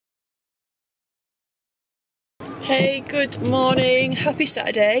Hey, good morning, happy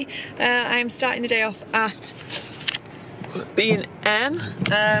Saturday. I'm starting the day off at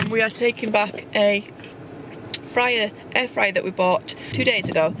B&M. We are taking back a air fryer that we bought 2 days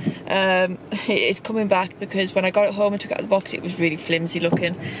ago. It is coming back because when I got it home and took it out of the box it was really flimsy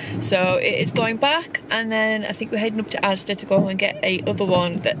looking. So it is going back, and then I think we're heading up to Asda to go and get a other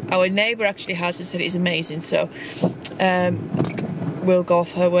one that our neighbour actually has and said it is amazing, so we'll go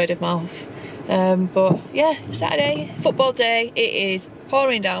off her word of mouth. But yeah, Saturday, football day, it is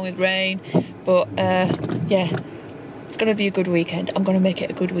pouring down with rain, but yeah, it's going to be a good weekend. I'm going to make it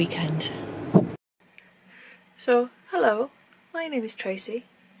a good weekend. So, hello, my name is Tracy,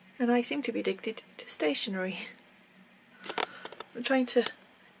 and I seem to be addicted to stationery. I'm trying to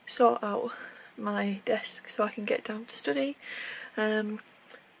sort out my desk so I can get down to study, and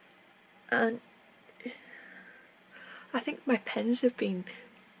I think my pens have been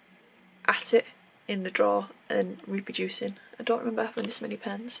at it in the drawer and reproducing. I don't remember having this many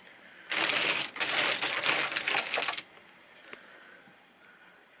pens.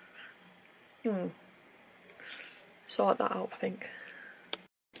 Sort that out, I think.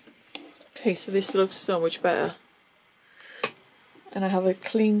 Okay, so this looks so much better. And I have a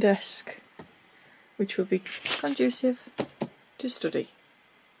clean desk, which will be conducive to study.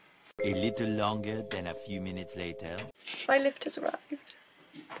 A little longer than a few minutes later. My lift has arrived.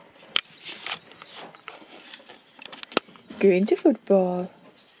 Going to football.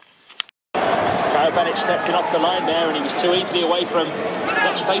 Bennett stepped in off the line there and he was too easily away from,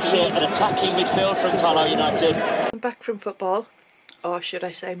 let's face it, an attacking midfield from Carlisle United. I'm back from football, or should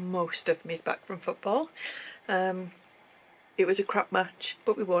I say most of me is back from football. It was a crap match,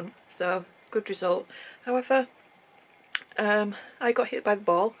 but we won, so good result. However, I got hit by the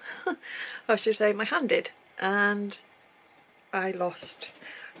ball, I should say my hand did, and I lost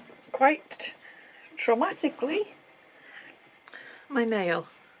quite traumatically my nail.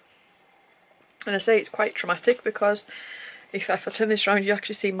 And I say it's quite traumatic because if I turn this around you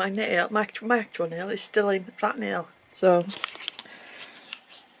actually see my nail, my actual nail is still in that nail. So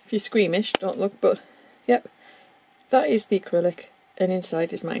if you're squeamish, don't look, but yep, that is the acrylic and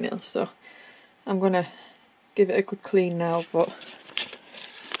inside is my nail. So I'm gonna give it a good clean now, but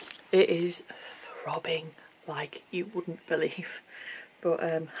it is throbbing like you wouldn't believe. But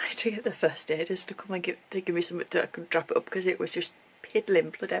I had to get the first aiders to come and give me something to drop it up because it was just piddling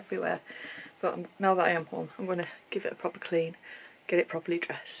blood everywhere. But now that I am home, I'm going to give it a proper clean, get it properly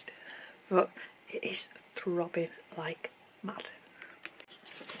dressed. But it is throbbing like mad.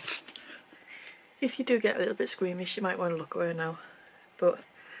 If you do get a little bit squeamish, you might want to look away now. But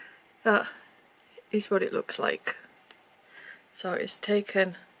that is what it looks like. So it's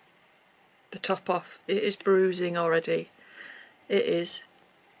taken the top off. It is bruising already. It is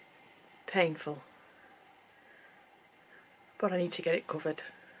painful. But I need to get it covered.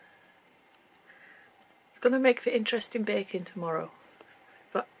 It's going to make for interesting baking tomorrow,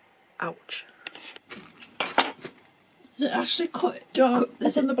 but ouch. Is it actually cut?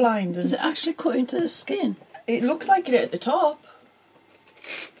 Open the blind. Is it actually cut into the skin? It looks like it at the top.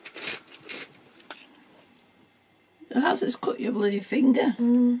 It has. It's cut your bloody finger.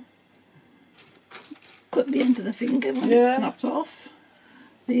 It's cut the end of the finger when it's snapped off.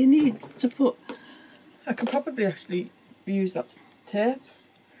 So you need to put... I can probably actually use that tape.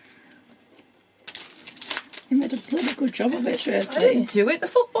 You made a bloody good job of it, Tracy. I didn't do it, the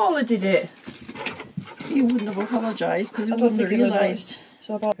footballer did it. You wouldn't have apologised because you wouldn't have realised.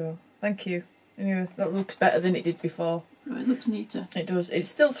 So about thank you. Anyway, that looks better than it did before. Oh, it looks neater. It does. It's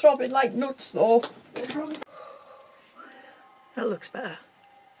still throbbing like nuts though. That looks better.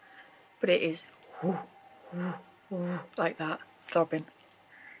 But it is like that, throbbing.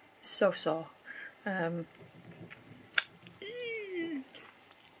 So sore.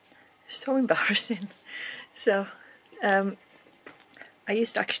 So embarrassing. So I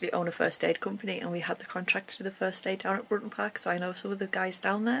used to actually own a first aid company, and we had the contract to do the first aid down at Brunton Park, so I know some of the guys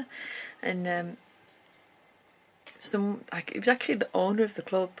down there. And it was actually the owner of the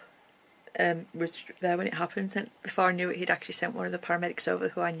club was there when it happened, and before I knew it he'd actually sent one of the paramedics over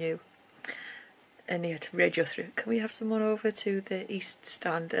who I knew, and he had to radio through, can we have someone over to the east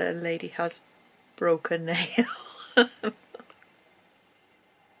stand, a lady has broken nail.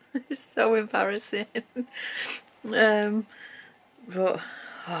 It's so embarrassing. But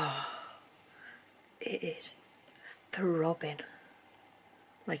it is throbbing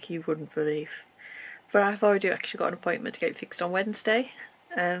like you wouldn't believe. But I've already actually got an appointment to get it fixed on Wednesday.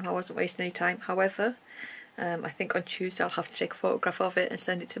 I wasn't wasting any time. However, I think on Tuesday I'll have to take a photograph of it and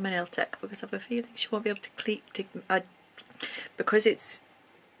send it to my nail tech because I have a feeling she won't be able to because it's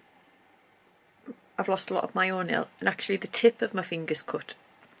I've lost a lot of my own nail, and actually the tip of my finger's cut,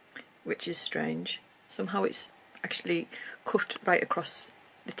 which is strange. Somehow it's actually cut right across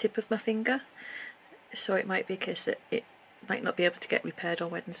the tip of my finger, so it might be a case that it might not be able to get repaired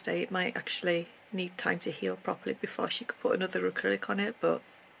on Wednesday. It might actually need time to heal properly before she could put another acrylic on it, but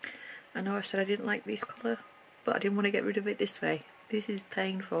I know I said I didn't like this colour, but I didn't want to get rid of it this way. This is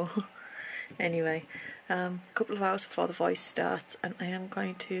painful. Anyway, a couple of hours before the voice starts, and I am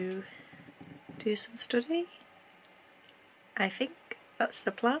going to do some study. I think that's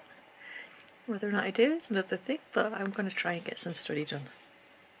the plan. Whether or not I do is another thing, but I'm going to try and get some study done.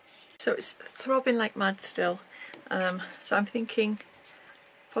 So it's throbbing like mad still, so I'm thinking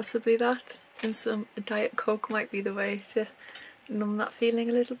possibly that, and some Diet Coke might be the way to numb that feeling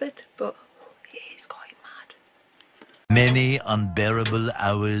a little bit, but it is going mad. Many unbearable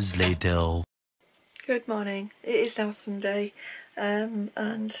hours later. Good morning. It is now Sunday, and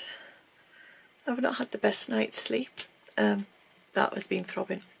I've not had the best night's sleep. That has been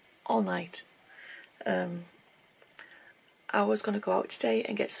throbbing all night. I was going to go out today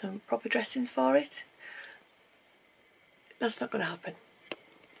and get some proper dressings for it. That's not going to happen.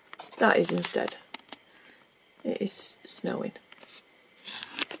 That is instead. It is snowing,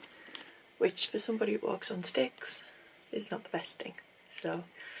 which for somebody who walks on sticks is not the best thing. So,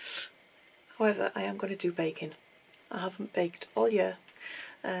 however, I am going to do baking. I haven't baked all year,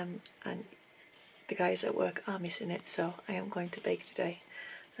 and the guys at work are missing it, so I am going to bake today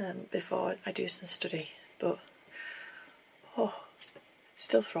before I do some study. But oh,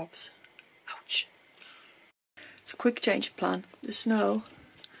 still throbs. Ouch. It's a quick change of plan. The snow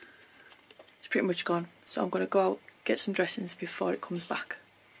is pretty much gone, so I'm going to go out, get some dressings before it comes back.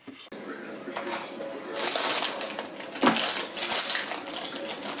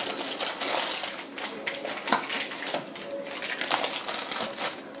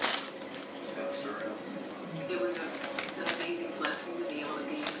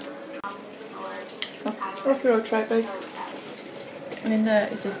 Off your road track, babe. And in there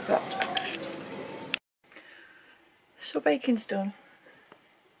is a flat track. So baking's done.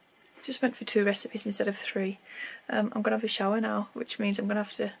 Just went for 2 recipes instead of 3. I'm going to have a shower now, which means I'm going to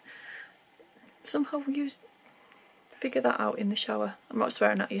have to somehow figure that out in the shower. I'm not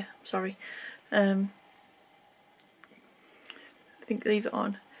swearing at you, sorry. I think leave it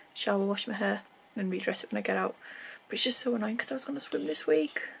on, shower, wash my hair and redress it when I get out. But it's just so annoying because I was going to swim this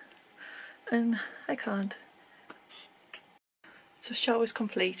week and I can't. So shower's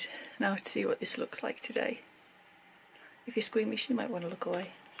complete. Now to see what this looks like today. If you're squeamish, you might want to look away.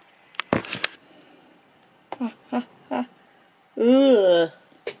 Ugh.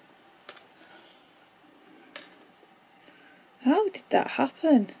 How did that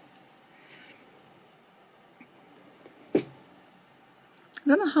happen? I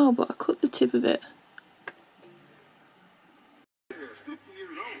don't know how, but I cut the tip of it.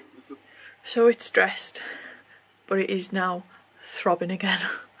 So it's dressed, but it is now throbbing again.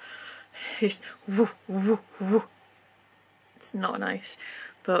 It's woo, woo, woo. It's not nice,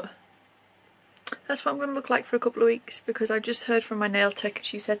 but that's what I'm going to look like for a couple of weeks, because I just heard from my nail tech and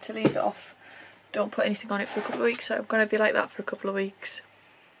she said to leave it off. Don't put anything on it for a couple of weeks, so I'm going to be like that for a couple of weeks.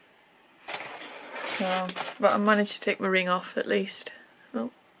 But I managed to take my ring off at least.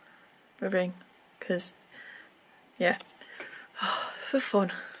 Oh, my ring, because, yeah, for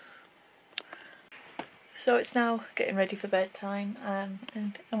fun. So it's now getting ready for bedtime,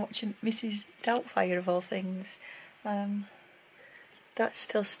 and I'm watching Mrs. Doubtfire of all things. That's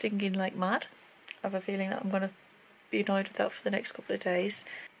still stinging like mad. I have a feeling that I'm going to be annoyed with that for the next couple of days.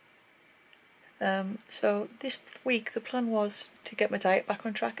 So this week the plan was to get my diet back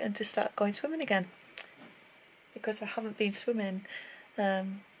on track and to start going swimming again, because I haven't been swimming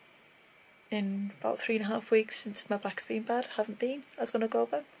in about 3.5 weeks since my back's been bad. I haven't been. I was going to go,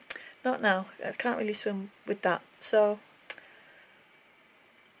 but not now. I can't really swim with that, so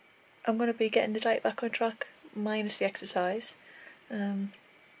I'm going to be getting the diet back on track minus the exercise. I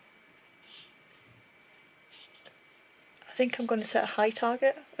think I'm going to set a high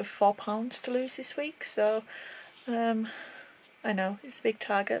target of 4 pounds to lose this week, so I know it's a big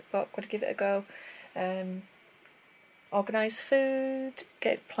target, but I'm going to give it a go. Organise the food,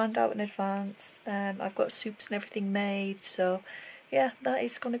 get it planned out in advance. I've got soups and everything made, so yeah, that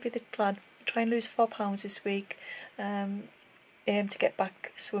is going to be the plan. Try and lose 4 pounds this week. Aim to get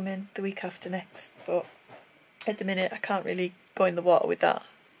back swimming the week after next, but at the minute I can't really go in the water with that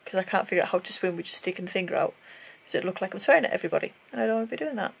because I can't figure out how to swim with just sticking the finger out, because it look like I'm swearing at everybody and I don't want to be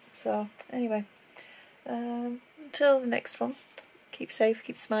doing that. So anyway, until the next one, keep safe,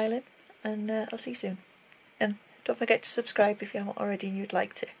 keep smiling, and I'll see you soon. And don't forget to subscribe if you haven't already and you'd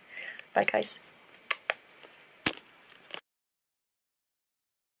like to. Bye guys.